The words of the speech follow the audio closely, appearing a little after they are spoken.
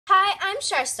Hi, I'm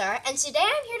Sharstar, and today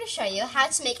I'm here to show you how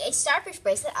to make a starfish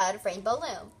bracelet out of rainbow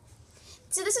loom.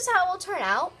 So this is how it will turn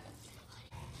out.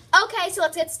 Okay, so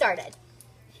let's get started.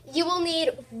 You will need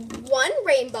one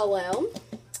rainbow loom,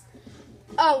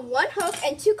 one hook,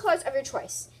 and two colors of your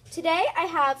choice. Today I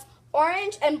have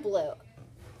orange and blue,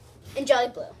 and jelly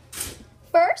blue.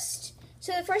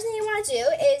 So the first thing you want to do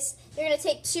is you're going to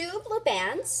take two blue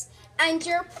bands, and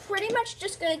you're pretty much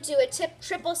just going to do a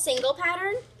triple single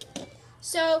pattern.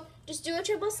 So just do a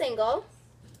triple single.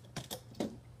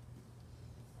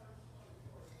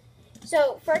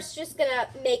 So first just going to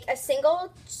make a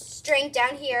single string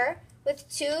down here with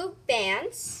two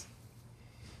bands.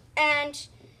 And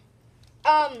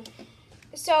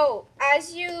so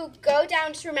as you go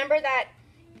down, just remember that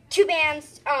two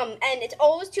bands, and it's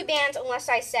always two bands unless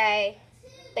I say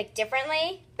like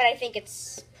differently, but I think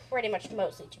it's pretty much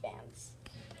mostly two bands.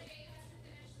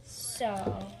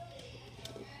 So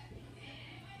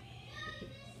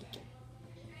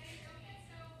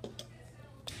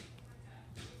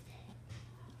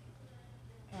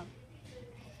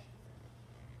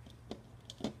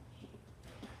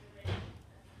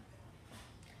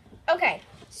okay,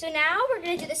 so now we're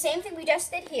going to do the same thing we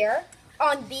just did here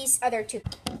on these other two.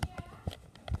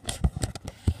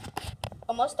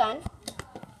 Almost done.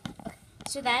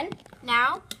 So then,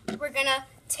 now we're going to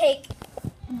take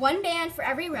one band for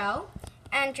every row,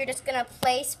 and you're just going to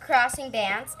place crossing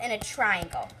bands in a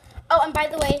triangle. Oh, and by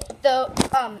the way, the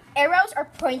arrows are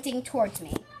pointing towards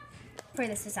me for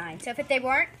this design. So if they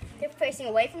weren't, they're facing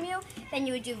away from you, then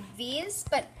you would do V's,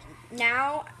 but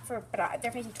now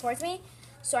they're facing towards me.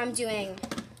 So I'm doing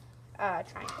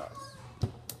triangles.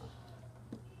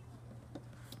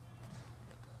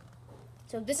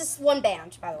 So this is one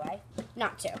band, by the way,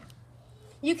 not two.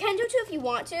 You can do two if you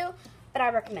want to, but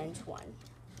I recommend one.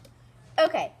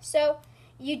 Okay, so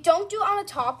you don't do it on the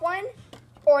top one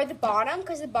or the bottom,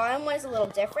 because the bottom one is a little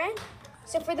different.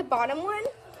 So for the bottom one,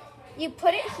 you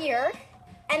put it here,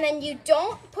 and then you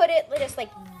don't put it just like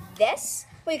this.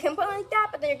 Well, you can put it like that,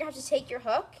 but then you're going to have to take your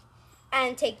hook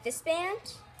and take this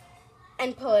band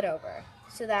and pull it over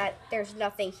so that there's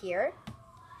nothing here.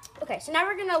 Okay, so now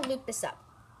we're going to loop this up.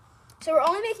 So we're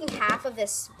only making half of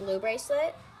this blue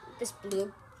bracelet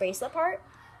part.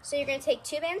 So you're going to take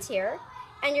two bands here,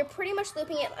 and you're pretty much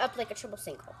looping it up like a triple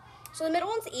single. So the middle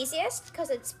one's the easiest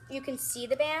because you can see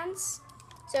the bands,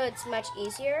 so it's much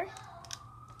easier.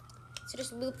 So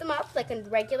just loop them up like a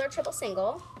regular triple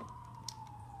single.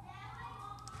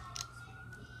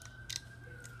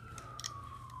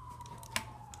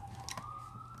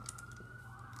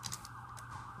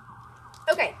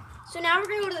 Okay, so now we're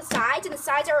going to go to the sides, and the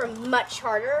sides are much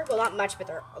harder. Well, not much, but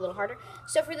they're a little harder.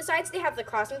 So for the sides, they have the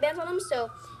crossing bands on them, so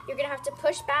you're going to have to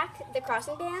push back the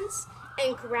crossing bands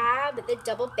and grab the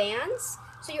double bands.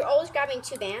 So you're always grabbing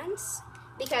two bands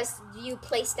because you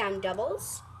place down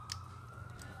doubles.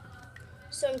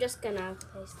 So I'm just going to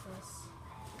place this.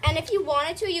 And if you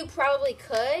wanted to, you probably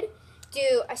could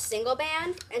do a single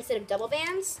band instead of double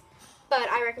bands, but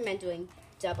I recommend doing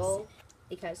double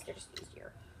because they're just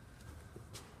easier.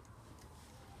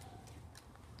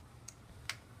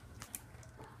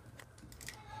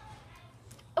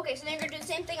 Okay, so then you're going to do the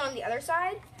same thing on the other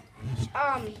side.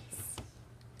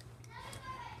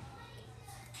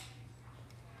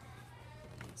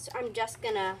 So I'm just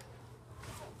going to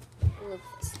loop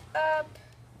this up.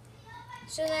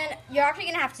 So then you're actually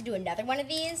going to have to do another one of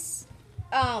these.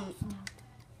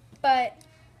 But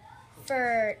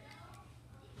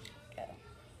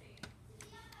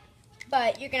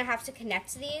you're going to have to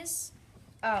connect these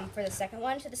for the second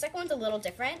one. So the second one's a little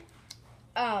different,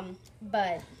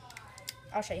 but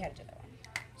I'll show you how to do that one.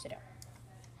 So do.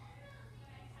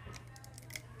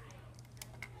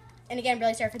 And again,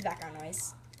 really sorry for the background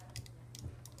noise.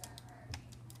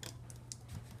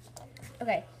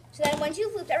 Okay, so then once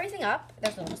you've looped everything up,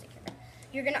 there's a little mistake here.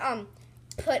 You're gonna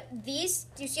put these.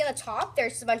 Do you see on the top?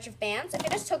 There's a bunch of bands. If I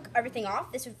just took everything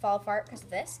off, this would fall apart because of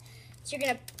this. So you're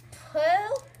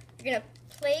gonna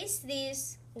place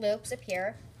these loops up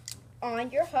here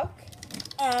on your hook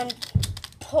and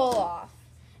pull off.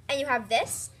 And you have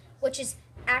this, which is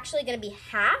actually going to be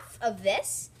half of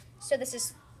this. So this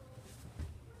is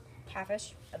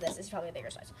half-ish of this. This is probably a bigger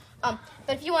size. But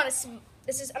if you want to,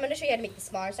 I'm going to show you how to make the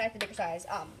smaller size. The bigger size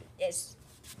is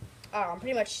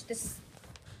pretty much this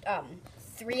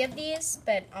 3 of these,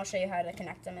 but I'll show you how to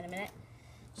connect them in a minute.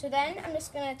 So then I'm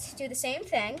just going to do the same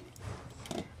thing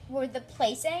with the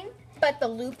placing, but the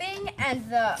looping and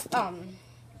the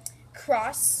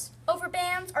crossover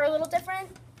bands are a little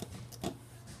different.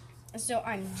 So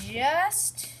I'm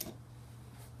just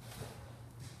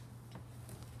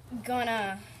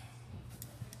gonna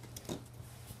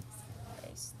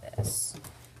this.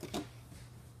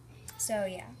 So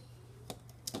yeah.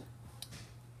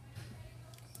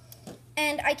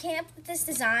 And I came up with this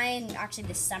design actually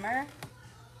this summer.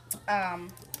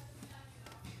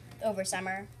 Over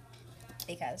summer,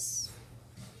 because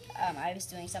I was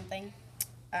doing something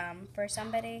for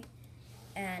somebody,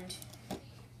 and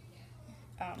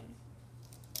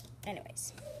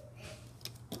anyways.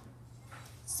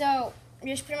 So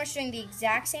we're just pretty much doing the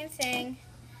exact same thing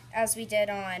as we did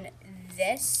on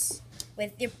this.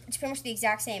 It's pretty much the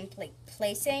exact same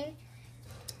placing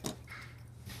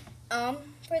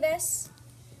for this,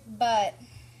 but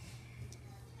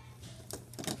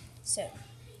so.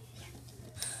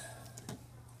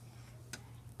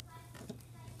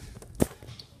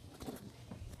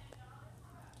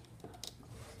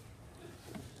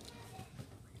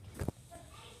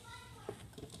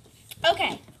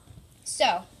 Okay,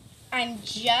 so I'm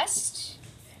just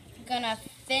gonna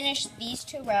finish these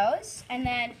 2 rows, and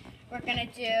then we're gonna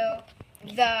do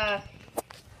the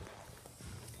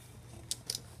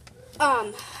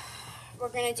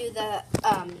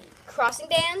crossing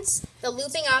bands, the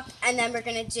looping up, and then we're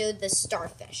gonna do the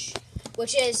starfish,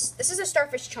 this is a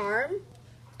starfish charm,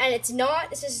 and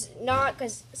this is not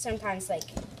because sometimes,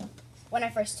 like, when I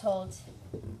first told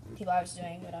people I was do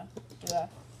a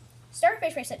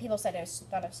starfish bracelet, people thought I was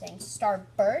saying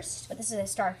starburst, but this is a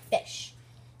starfish.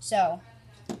 So,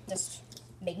 just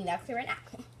making that clear right now.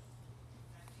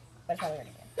 But it's probably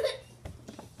already clear.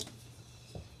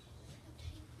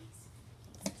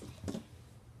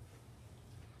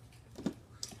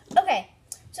 Okay,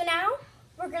 so now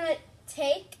we're gonna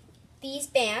take these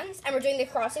bands, and we're doing the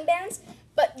crossing bands,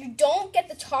 but you don't get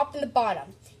the top and the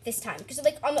bottom this time, because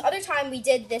like on the other time we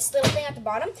did this little thing at the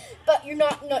bottom, but you're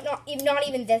not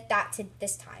even that to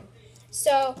this time.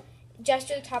 So just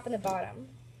do the top and the bottom.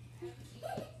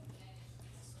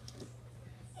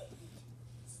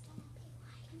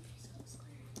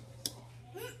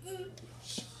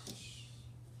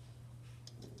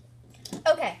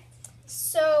 Okay,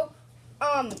 so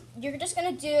you're just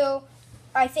gonna do,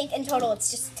 I think in total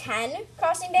it's just 10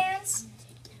 crossing bands.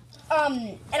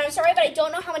 And I'm sorry, but I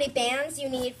don't know how many bands you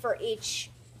need for each,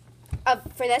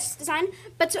 for this design.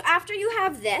 But so after you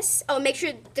have this, make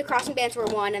sure the crossing bands were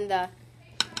 1 and the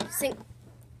sing.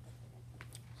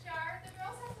 Char, the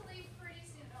girls have to leave pretty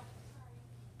soon. Oh,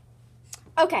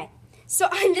 sorry. Okay, so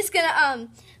I'm just gonna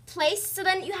place. So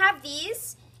then you have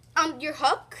these, your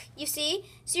hook. You see,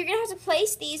 so you're gonna have to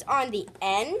place these on the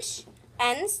ends,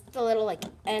 the little like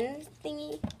end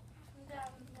thingy.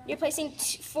 You're placing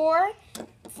 4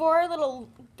 little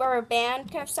rubber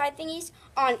band kind of side thingies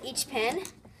on each pin,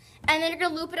 and then you're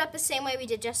gonna loop it up the same way we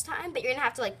did just time, but you're gonna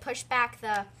have to like push back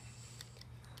the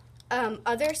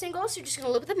other singles. So you're just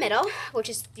gonna loop the middle, which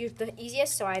is the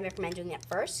easiest, so I recommend doing that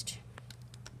first.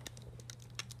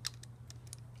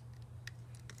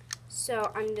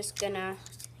 So I'm just gonna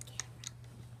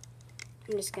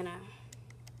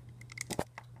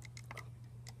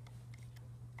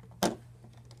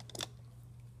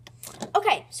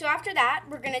okay, so after that,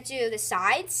 we're gonna do the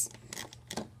sides,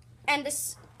 and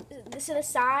so the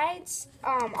sides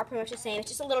are pretty much the same. It's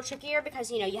just a little trickier because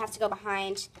you have to go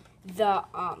behind the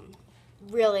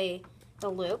the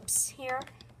loops here.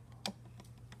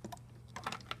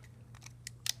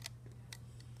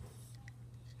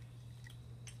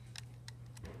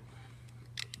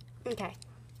 Okay,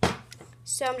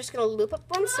 so I'm just gonna loop up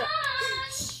one side.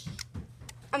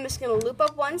 I'm just gonna loop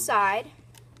up one side.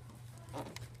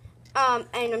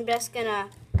 And I'm just gonna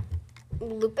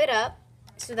loop it up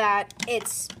so that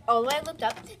it's all the way looped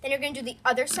up. Then you're gonna do the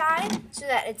other side so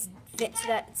that it's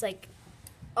like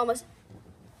almost.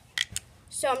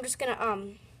 So I'm just gonna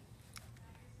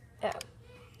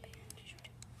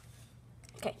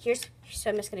okay, so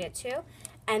I'm just gonna get 2,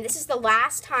 and this is the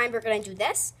last time we're gonna do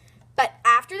this. But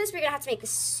after this, we're gonna have to make the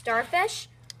starfish,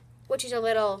 which is a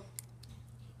little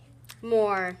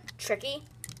more tricky.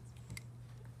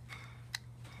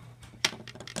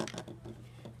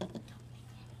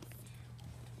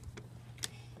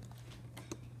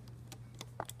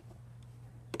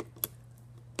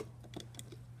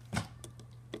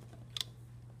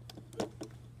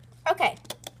 Okay,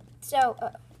 so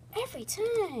every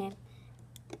time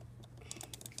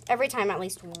at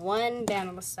least 1 band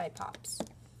on the side pops.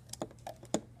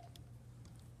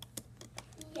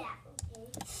 Yeah,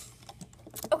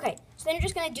 okay. Okay, so then you're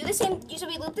just going to do the same, so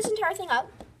we loop this entire thing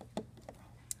up.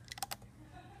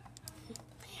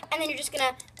 And then you're just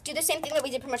going to do the same thing that we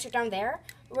did pretty much down there.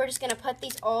 We're just going to put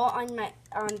these all on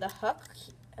the hook.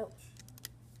 Oh.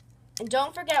 And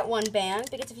don't forget 1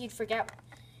 band, because if you forget,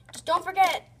 just don't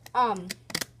forget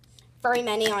very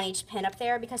many on each pin up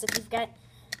there, because if you forget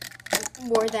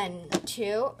more than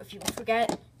 2, if you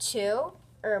forget 2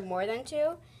 or more than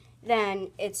 2,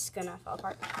 then it's gonna fall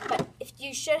apart. But if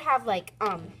you should have like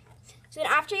so then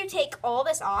after you take all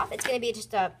this off, it's gonna be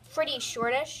just a pretty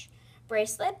shortish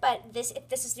bracelet. But if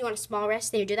this is you want a small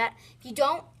wrist, then you do that. If you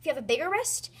don't, if you have a bigger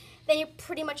wrist, then you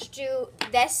pretty much do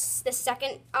this, the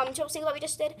second triple single that we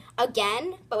just did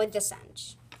again, but with this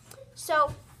end.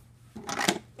 So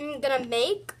I'm gonna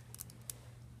make.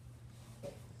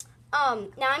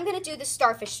 Now I'm gonna do the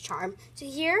Starfish charm. So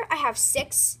here I have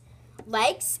 6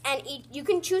 legs, and you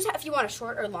can choose if you want a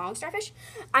short or long starfish.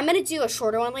 I'm gonna do a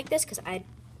shorter one like this because I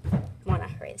want to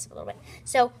hurry this up a little bit.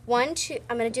 So I'm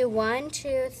gonna do 1,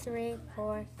 2, 3,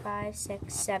 4, 5,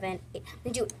 6, 7, 8. I'm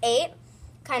gonna do 8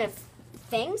 kind of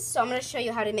things. So I'm gonna show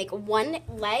you how to make 1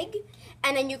 leg,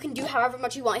 and then you can do however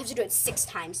much you want. You have to do it 6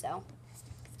 times though.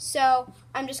 So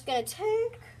I'm just gonna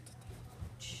take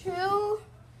 2.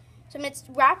 So I'm going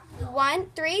to wrap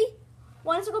 1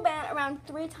 single band around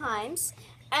 3 times,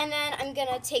 and then I'm going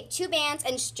to take 2 bands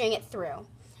and string it through.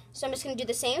 So I'm just going to do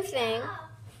the same thing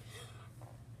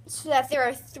so that there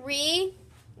are 3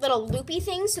 little loopy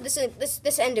things. So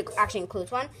this end actually includes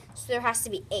 1, so there has to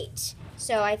be 8.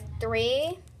 So I have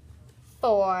 3,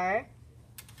 4,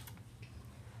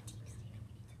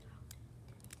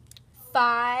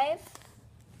 5,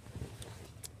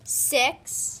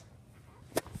 6,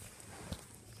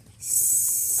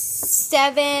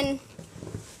 7,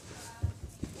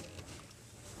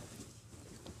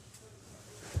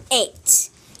 8. So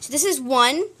this is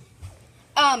 1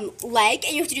 leg,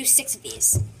 and you have to do 6 of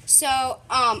these. So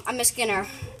I'm just gonna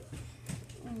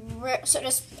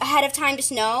just ahead of time,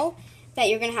 just know that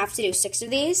you're gonna have to do 6 of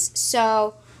these.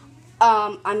 So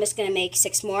I'm just gonna make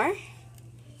 6 more.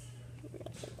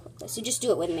 So just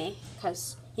do it with me,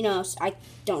 because you know I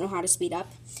don't know how to speed up.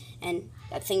 And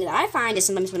the thing that I find is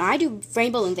sometimes when I do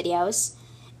rainbow balloon videos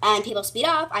and people speed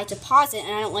up, I have to pause it,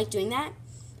 and I don't like doing that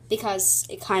because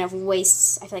it kind of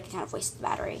wastes, I feel like it kind of wastes the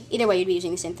battery. Either way, you'd be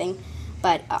using the same thing.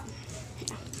 But, yeah.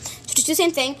 So just do the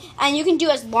same thing, and you can do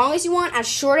as long as you want, as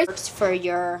short as for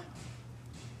your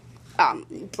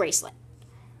bracelet.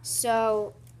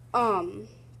 So, I'm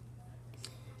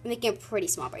making a pretty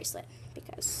small bracelet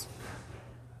because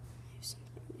I have some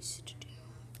things to do.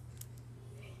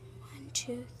 1, 2,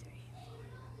 3,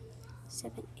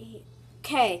 7, 8.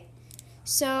 Okay,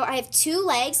 so I have 2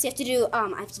 legs. You have to do. I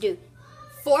have to do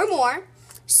 4 more.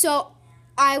 So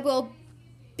I will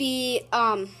be.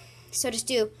 So just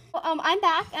do. I'm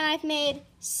back, and I've made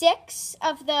 6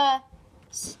 of the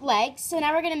legs. So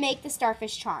now we're gonna make the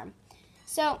starfish charm.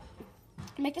 So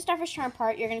to make the starfish charm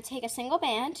part, you're gonna take a single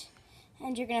band,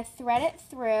 and you're gonna thread it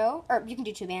through. Or you can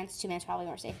do 2 bands. 2 bands probably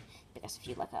more safe because if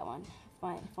you let that one,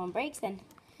 if one breaks, then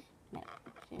it's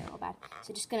gonna go bad.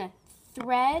 So just gonna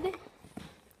thread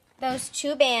those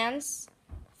 2 bands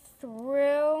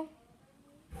through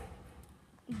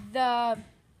the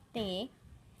thingy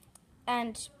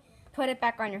and put it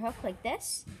back on your hook like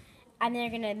this, and then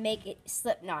you're gonna make it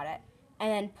slip knot it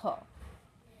and then pull.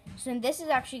 So then this is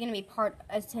actually gonna be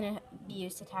it's gonna be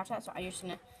used to attach that. So I'm just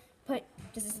gonna put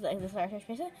this is like this large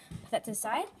bracelet, put that to the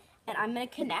side, and I'm gonna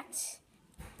connect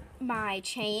my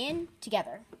chain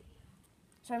together.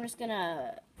 So I'm just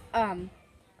gonna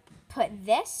put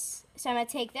this. So I'm gonna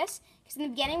take this because in the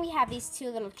beginning we have these 2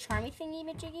 little charmy thingy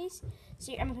majiggies.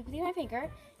 So I'm gonna put these on my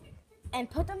finger and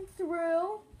put them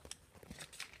through.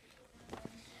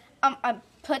 I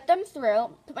put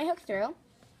my hook through,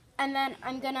 and then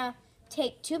I'm gonna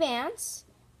take 2 bands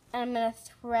and I'm gonna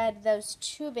thread those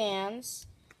 2 bands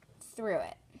through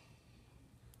it.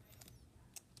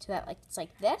 So that it's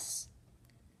like this,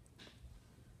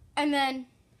 and then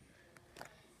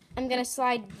I'm gonna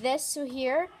slide this. So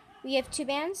here we have 2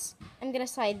 bands. I'm gonna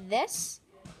slide this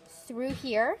through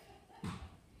here.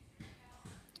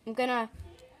 I'm gonna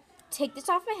take this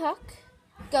off my hook,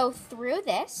 go through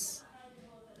this,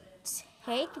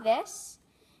 take this,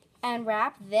 and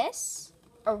wrap this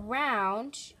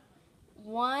around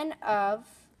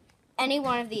any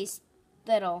one of these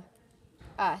little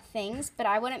things, but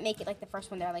I wouldn't make it like the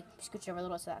first one there, like scooch over a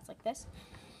little, so that's like this.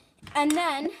 And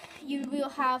then you will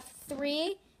have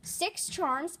 6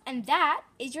 charms, and that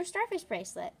is your starfish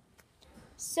bracelet.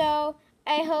 So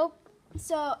I hope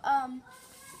so.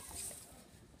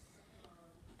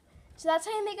 So that's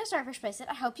how you make a starfish bracelet.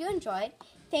 I hope you enjoyed.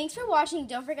 Thanks for watching.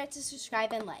 Don't forget to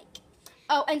subscribe and like.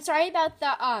 Oh, and sorry about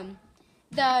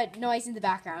the noise in the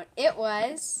background. It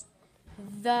was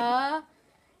the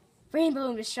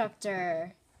rainbow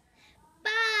instructor.